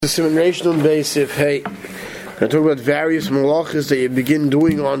The Siman on Seif. Hey, I talk about various malachas that you begin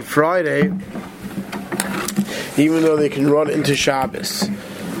doing on Friday, even though they can run into Shabbos.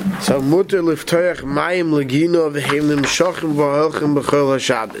 So mutter liftoyach mayim legino v'heim nimshachim v'holchim b'chol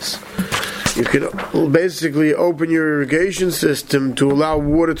HaShabbos. You can basically open your irrigation system to allow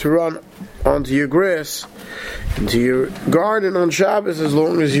water to run onto your grass, into your garden on Shabbos, as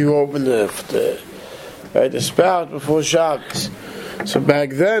long as you open the spout before Shabbos. So back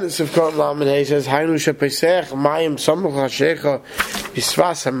then, Sivkot Lamed Hey says, "Hainu shepesech mayim samuch hashecha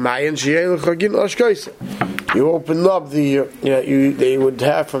bisvas hamayim sheyelech gin ashkoisa." You open up they would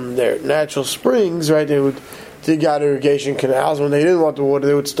have from their natural springs, right? They would dig out irrigation canals. When they didn't want the water,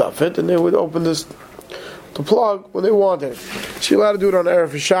 they would stuff it, and they would open the plug when they wanted it. So you're allowed to do it on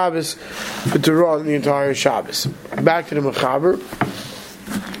Erev Shabbos, but to run the entire Shabbos. Back to the Mechaber,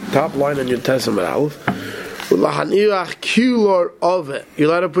 top line on your Testament Aleph. You're allowed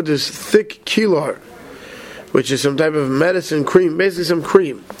to put this thick kilor, which is some type of medicine cream, basically some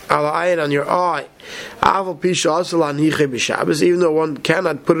cream, on your eye. Even though one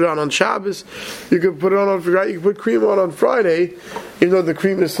cannot put it on Shabbos, you can put it on Friday. You can put cream on Friday, even though the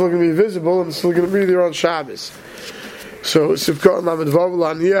cream is still going to be visible and it's still going to be there on Shabbos. So Sivkot Lamed Vav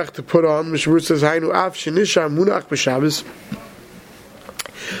Laniach to put on. Mishnah says Hainu Af Shenishar Munach b'Shabbos.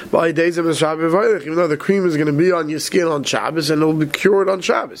 Even though the cream is going to be on your skin on Shabbos and it will be cured on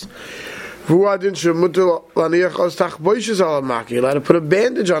Shabbos. You're allowed to put a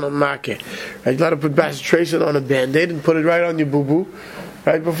bandage on a makkeh. Right? You're allowed to put bastration on a band-aid and put it right on your boo-boo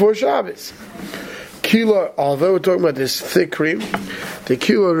right before Shabbos. Kilo, although we're talking about this thick cream, the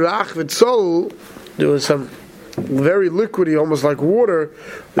kilo rach v'tzol, there was some very liquidy, almost like water.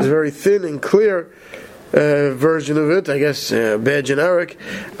 It was very thin and clear version of it, I guess, bad generic.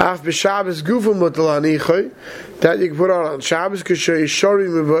 Af b'Shabbos gufa mutal anichoy, that you can put on Shabbos, kasher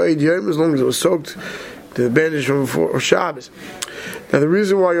yisharim v'ba'id yom, as long as it was soaked, the bandage from before Shabbos. Now the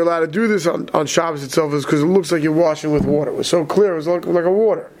reason why you're allowed to do this on Shabbos itself is because it looks like you're washing with water. It was so clear, it was like a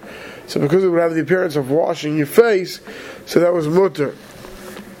water. So because it would have the appearance of washing your face, so that was mutter.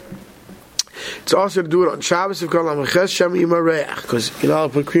 It's also to do it on Shabbos because you're allowed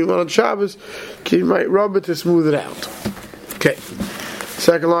to put cream on Shabbos, you might rub it to smooth it out. Okay.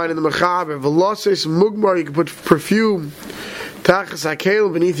 Second line in the Mechaber, Veloces Mugmar, you can put perfume Tachas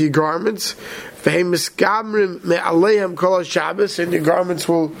HaKel beneath your garments, and your garments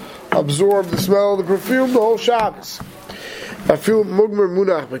will absorb the smell of the perfume the whole Shabbos. Even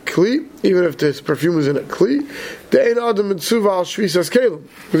if this perfume is in a kli, because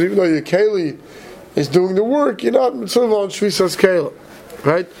even though your keli is doing the work, you're not mitzvah on shvisas kelim,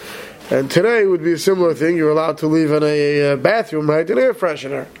 right? And today would be a similar thing. You're allowed to leave in a bathroom, right, an air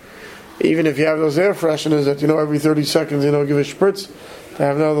freshener. Even if you have those air fresheners that every 30 seconds give a spritz, to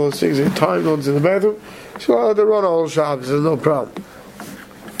have none of those things in time ones in the bathroom, so you're allowed to run a whole Shabbos. There's no problem.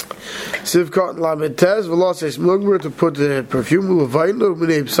 Sivkot Lamed Tez, Veloces Mugmer, to put the perfume,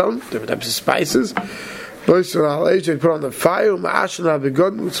 different types of spices. They put on the fire,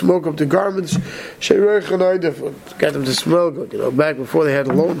 smoke up the garments, get them to smell good. Back before they had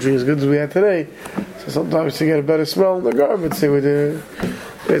the laundry as good as we have today, so sometimes to get a better smell in the garments, they would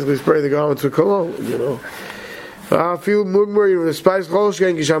basically spray the garments with cologne. I feel Mugmer, the spice,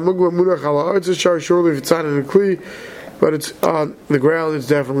 surely if it's not in a kli, but it's on the ground, it's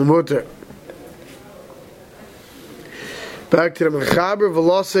definitely mutter. Back to the Mechaber,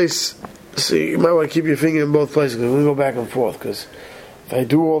 Veloces. See, you might want to keep your finger in both places because we go back and forth. Because if I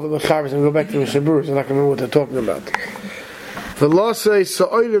do all the Mechabers and go back to the Berurah, I'm not going to know what they're talking about. Veloces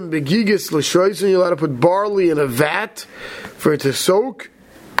sa'olim begigis l'shoyson. You're allowed to put barley in a vat for it to soak.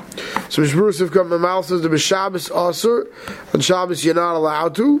 So Berurah Sivkot Mamal says the b'Shabbos asur, on Shabbos you're not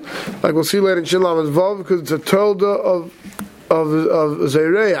allowed to. Like we'll see later in Shin Lamed Vav, because it's a tolda of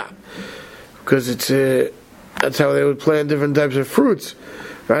Zayreya, because it's that's how they would plant different types of fruits,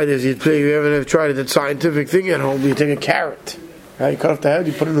 right? As you ever tried that scientific thing at home, you take a carrot, right? You cut off the head,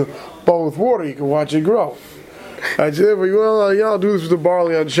 you put it in a bowl with water, you can watch it grow. Right? So therefore, you'll do this with the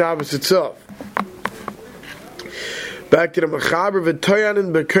barley on Shabbos itself. Back to the Mechaber,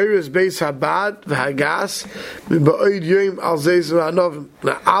 v'toyanin b'keiros beis habad v'hagas v'ba'od yom al zeis v'anovim.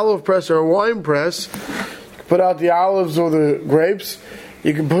 An olive press or a wine press, you can put out the olives or the grapes.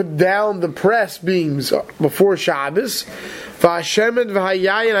 You can put down the press beams before Shabbos. V'hashemen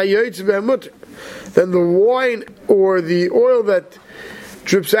v'hayayin hayoytz v'hamutter. Then the wine or the oil that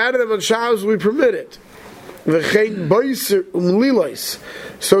drips out of them on Shabbos will be permitted. V'chein boiser umlilois.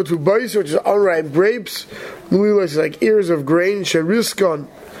 So to boiser, which is unripe grapes, umlilois is like ears of grain, sheriskon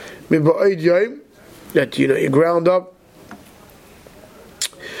miba'od yom, that you ground up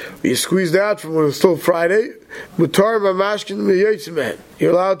You squeezed out from when it was still Friday. Mutar b'mashkin miyaitzimen.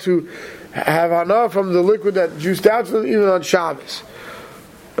 You're allowed to have hana from the liquid that juiced out from even on Shabbos.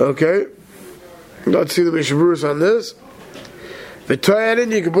 Okay? Let's see the Mishnah on this. You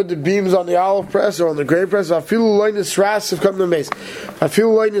can put the beams on the olive press or on the grape press. I feel like this ras have come to base. I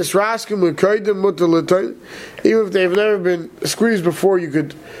feel like this raskim with kaidem mutter l'toin. Even if they've never been squeezed before, you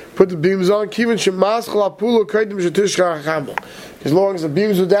could put the beams on. Kivin shemaschal apulo kaidem shetishka hachamel. As long as the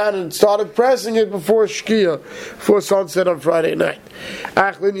beams were down and started pressing it before shkia, before sunset on Friday night.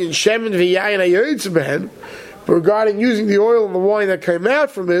 Achlin shemen v'yayin hayoytz behen. Regarding using the oil and the wine that came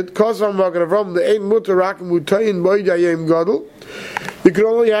out from it, you can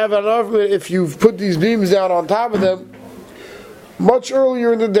only have enough of it if you've put these beams down on top of them much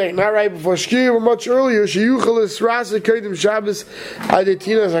earlier in the day, not right before Shkia, but much earlier.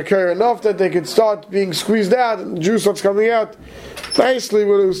 Enough that they could start being squeezed out and the juice starts coming out nicely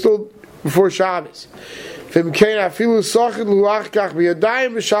when it was still before Shabbos.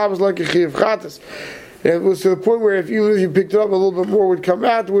 It was to the point where even if you picked it up, a little bit more would come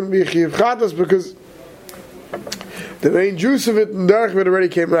out. It wouldn't be a chiyuv chatas because the main juice of it and derech of it already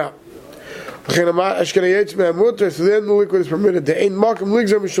came out. So then the liquid is permitted. The ein makom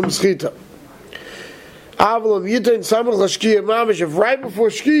ligzar mishum schita. If right before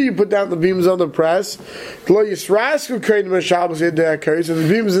shki you put down the beams on the press, so the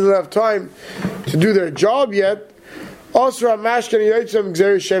beams didn't have time to do their job yet.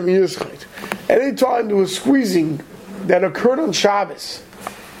 Anytime there was squeezing that occurred on Shabbos,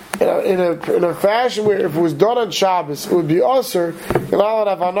 in a fashion where if it was done on Shabbos, it would be usher, and I would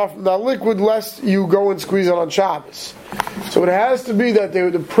have enough from that liquid lest you go and squeeze it on Shabbos. So it has to be that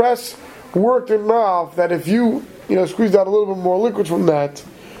the press worked enough that if you squeezed out a little bit more liquid from that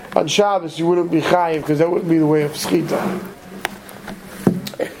on Shabbos, you wouldn't be chayiv because that wouldn't be the way of schita.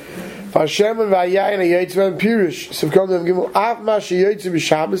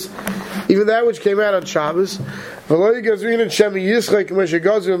 Even that which came out on Shabbos, a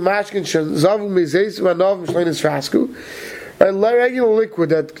regular liquid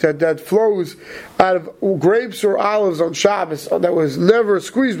that flows out of grapes or olives on Shabbos that was never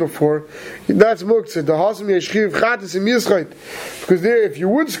squeezed before, that's muktzah. Because there, if you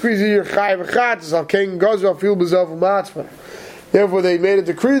would squeeze it, you're chayiv chatas. Al ken gazu afil b'zav u'matzman. Therefore, they made a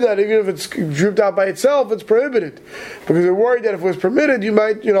decree that even if it's dripped out by itself, it's prohibited. Because they're worried that if it was permitted, you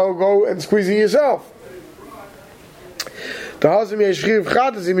might, go and squeeze it yourself. But here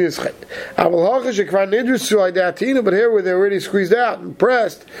where they're already squeezed out and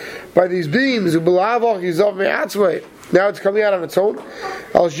pressed by these beams, now it's coming out on its own.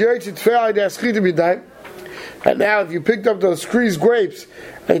 And now if you picked up those squeezed grapes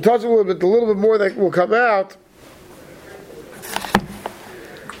and you touch a little bit more that will come out,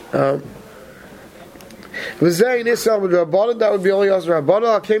 that would be only us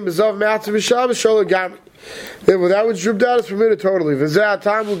Rabbanah. Came Bezav Matzav Shabbos Shola Gami. Therefore, that which dripped out is permitted totally.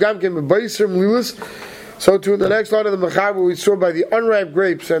 So too in the next line of the Mechaber we saw by the unripe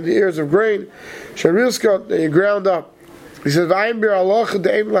grapes and the ears of grain, Sharilska, they ground up. He says, "Vayim bir aloch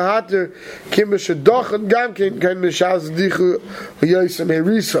de'im lahater kim b'shadach and gamkin kan mishaz dichu v'yosem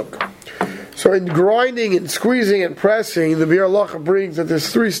herisok." So in grinding and squeezing and pressing, the Bir Halacha brings that there's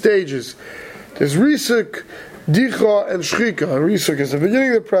three stages. There's risuk, dicha, and shrika. Risuk is the beginning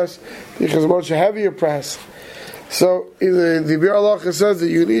of the press. Dicha is a much heavier press. So the Bir Halacha says that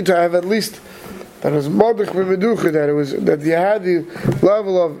you need to have at least that it was modich b'meducha, that you had the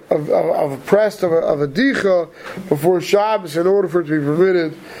level of a press of a dicha before Shabbos in order for it to be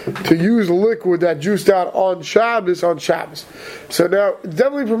permitted to use the liquid that juiced out on Shabbos. So now it's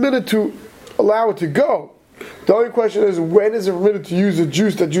definitely permitted to allow it to go. The only question is, when is it permitted to use the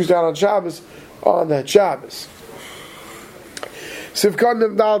juice that juiced out on Shabbos on that Shabbos? So to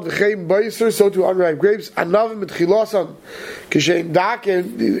unripe grapes, grapes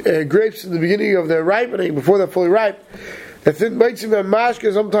in the beginning of their ripening, before they're fully ripe,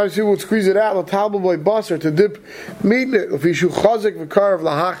 sometimes people would squeeze it out to dip meat in it. It's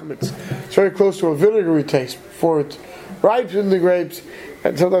very close to a vinegary taste before it ripens in the grapes.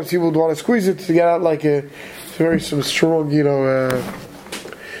 And sometimes people would want to squeeze it to get out like some strong,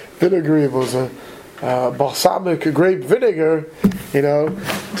 vinegar. It was a balsamic grape vinegar,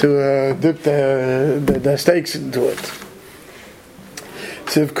 to dip the steaks into it.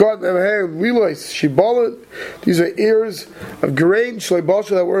 So if caught shibolet, these are ears of grain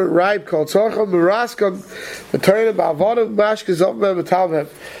shleibosha that weren't ripe, called tzacham meraskam, the turn ba'avodim mashkes up betalvem.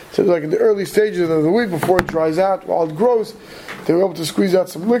 So like in the early stages of the wheat before it dries out, while it grows, they were able to squeeze out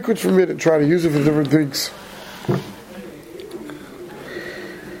some liquid from it and try to use it for different things.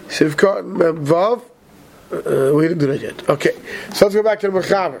 Sivkot Vav. We didn't do that yet. Okay, so let's go back to the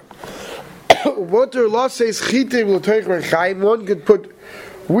Mechaber. What the law says, one could put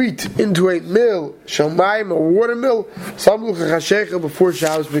wheat into a mill, shalmaim, a water mill, before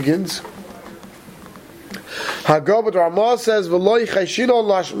Shabbos begins. Hagabot Ramah says, "V'loy chayshinon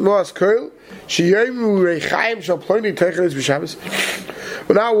lashmas curl, sheyemu reichaim shall ploni teicheres b'Shabbos."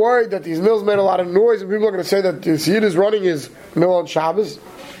 We're not worried that these mills made a lot of noise, and people are going to say that this Yid is running his mill on Shabbos.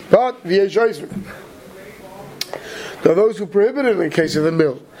 But v'yeshoisv. There are those who prohibit it in the case of the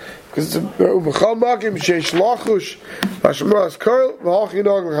mill, because it's in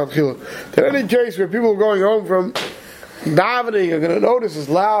any case where people are going home from davening are going to notice this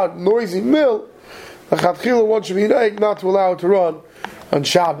loud, noisy mill, the chatchila one should be not to allow it to run on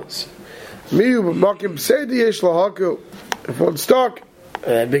Shabbos. If one's stuck,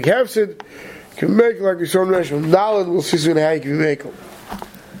 a big hefsid, can make like we saw in Resh from Daled. We'll see soon how you can make them.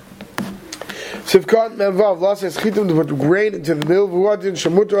 Sivkot Mevav, Allah says, chitim to put grain into the mill, v'uadin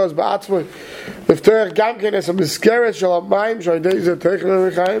shamutra as ba'atzma, l'fterech gamken es a miskeret shal ha'mayim, sh'aydei zeh teichen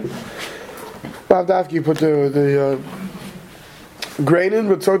l'rechaim. After you put the grain in,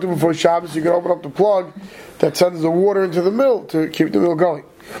 but so too before Shabbos, you can open up the plug that sends the water into the mill to keep the mill going.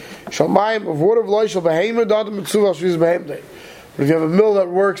 Shal mayim, of water of loy shal behemah, dadim mitzuv shviz behemdei. But if you have a mill that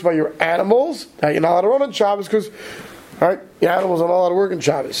works by your animals, now you're not allowed to run on Shabbos, because, right, your animals are not allowed to work on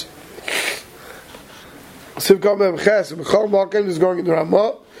Shabbos. Sivkot Memches, B'chol Malkim is going in the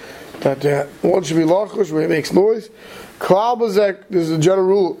Ramah that one should be lachush when it makes noise. Klal Bazek, this is a general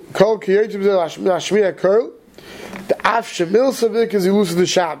rule. Kol Kiyetim Hashmiya Kurl. The Af Shemil Savik is elusive the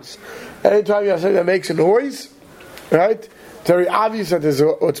Shabbos. Anytime you have something that makes a noise, right? It's very obvious that there's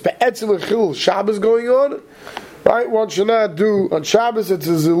what's Be'etzim Chil Shabbos going on, right? One should not do on Shabbos. It's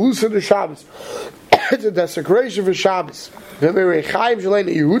elusive the Shabbos. It's a desecration for Shabbos. But if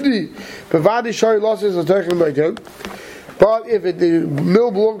the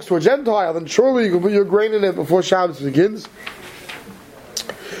mill belongs to a Gentile, then surely you can put your grain in it before Shabbos begins.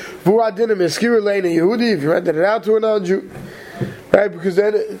 If you rented it out to a non-Jew, right? Because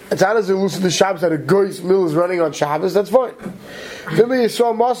then it's not as elusive the Shabbos that a goy's mill is running on Shabbos. That's fine. If the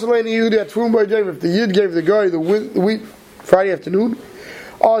Yid gave the guy the wheat Friday afternoon,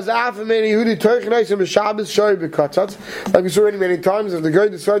 like we saw already many times, if the guy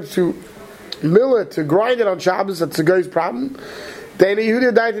decides to mill it, to grind it on Shabbos, that's the guy's problem. Then as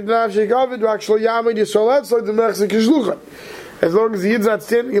long as the Yid's not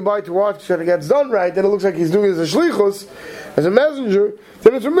standing by to watch that it gets done right, then it looks like he's doing it as a shlichus, as a messenger,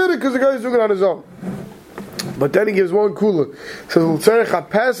 then it's permitted because the guy is doing it on his own. But then he gives one cooler. He says,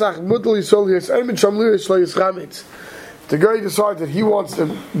 the guy decides that he wants to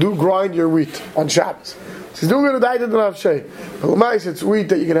grind your wheat on Shabbos. So he's doing it at Eidat and Avshay. But Lamais, it's wheat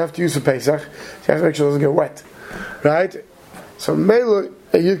that you're going to have to use for Pesach. So you have to make sure it doesn't get wet. Right? So Mela,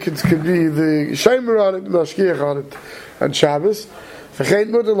 you could be the Shemer on it, the Mashkiach on it, on Shabbos. So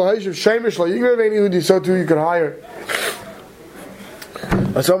too you can hire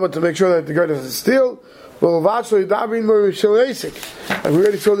someone to make sure that the guy doesn't steal. And we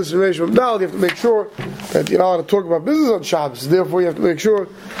already saw this in Reish Mamdal. You have to make sure that you're not allowed to talk about business on Shabbos. Therefore, you have to make sure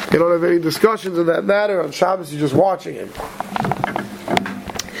you don't have any discussions in that matter. On Shabbos, you're just watching him.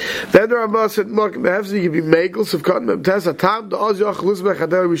 Then the Rambam said, "Mark behefzi you be megels of cotton b'tesa tam the ozyach luzbech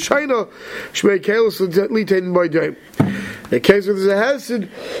hadar b'shayna shmei kelos l'tein by day." In the case where there's a hesed,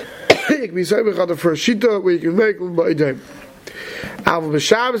 you can be saying for a shita where you can make them by day. Alva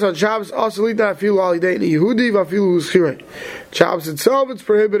b'Shabbos on Shabbos also lead not feel holiday in Yehudi v'afilu u'schirei. Shabbos itself it's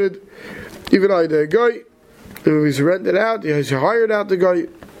prohibited even holiday guy. If he's rented out, he's hired out the guy.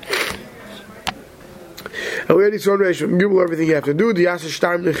 And we already saw in Reish Gimel everything you have to do. The Yasser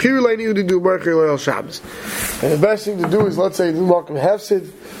Shtarm Nechir Leini Yehudi do Berurah Loyal Shabbos. And the best thing to do is, let's say you Malkim Hefsid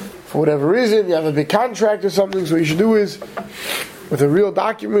for whatever reason, you have a big contract or something. So what you should do is, with a real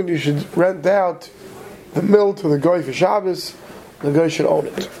document, you should rent out the mill to the guy for Shabbos. The guy should own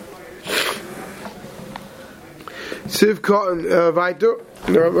it. Siv Cotton weiter.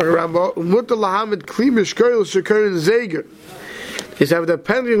 Mutter lahamed klimish koil shekern zeger. Is have the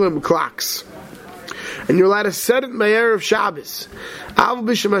pendulum clocks, and you're allowed to set it Me'er of Shabbos. Av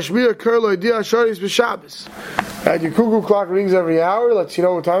b'shemashmir kurlo idiyah sharis b'Shabbos. And your cuckoo clock rings every hour, lets you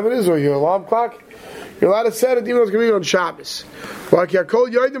know what time it is, or your alarm clock. You're allowed to set it even though it's going to be on Shabbos. Like Yakol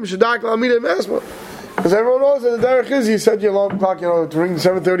Yodim Shadak Lamida Mesma. Because everyone knows that the derech is you set your alarm clock, to ring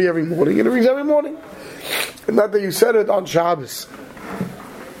 7:30 every morning, and it rings every morning. And not that you set it on Shabbos.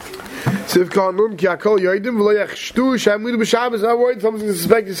 Siv Kanun Ki Yakol Yodim V'lo Yachshtu Shamid B'Shabbos. Not worried, someone's going to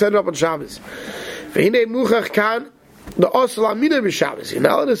suspect you set it up on Shabbos. V'hinei Muchach Kan the Osel Amida b'Shabbos. You're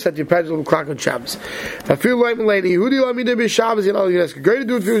not allowed to set your pendulum clock on Shabbos. If I feel like Malay Yehudi Amida b'Shabbos, you're not allowed to ask a guy to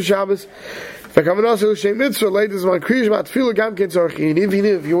do it for Shabbos. If I come and also Shem Mitzvah, ladies, my Kriyishma Tefillah Gam Ken Tzarchin. Even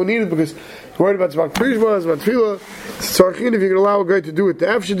if you won't need it because you're worried about Tzmak Kriyishma, Tzmak Tefillah, Tzarchin, if you can allow a guy to do it. The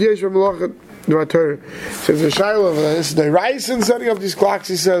Afshad Yesh Melachat Dvater says the Shailov, this is the Raisen setting up these clocks.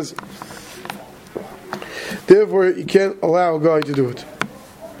 He says, therefore, you can't allow a guy to do it.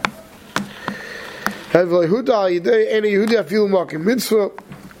 Mitzvah.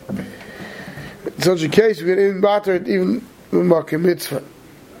 In such a case, we can even batter it even Makim Mitzvah.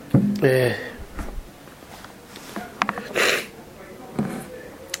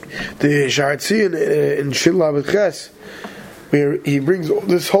 The Sharatzi in Shin Lamed Ches, where he brings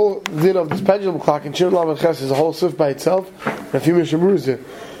this whole din of this pendulum clock in Shin Lamed Ches is a whole sif by itself. And a few Mishnahs there.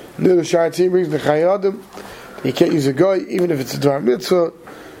 And then the Sharatzi brings the Chayadim. You can't use a guy even if it's a Dvar Mitzvah.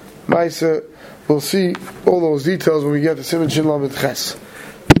 Maisa. We'll see all those details when we get to Siman Shin Lamed Ches.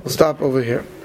 We'll stop over here.